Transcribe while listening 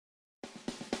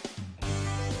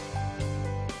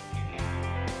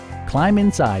climb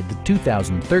inside the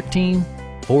 2013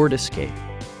 Ford Escape.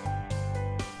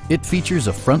 It features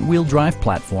a front-wheel drive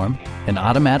platform, an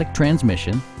automatic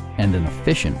transmission, and an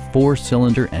efficient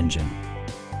 4-cylinder engine.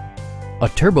 A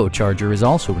turbocharger is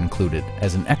also included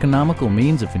as an economical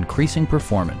means of increasing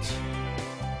performance.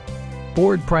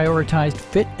 Ford prioritized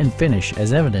fit and finish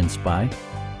as evidenced by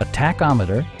a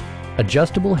tachometer,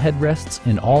 adjustable headrests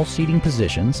in all seating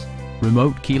positions,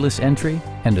 remote keyless entry,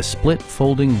 and a split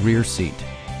folding rear seat.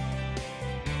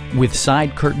 With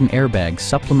side curtain airbags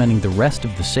supplementing the rest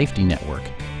of the safety network,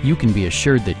 you can be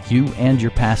assured that you and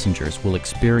your passengers will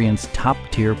experience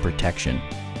top-tier protection.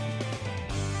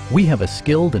 We have a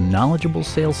skilled and knowledgeable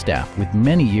sales staff with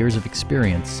many years of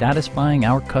experience satisfying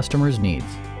our customers'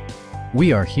 needs.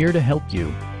 We are here to help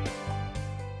you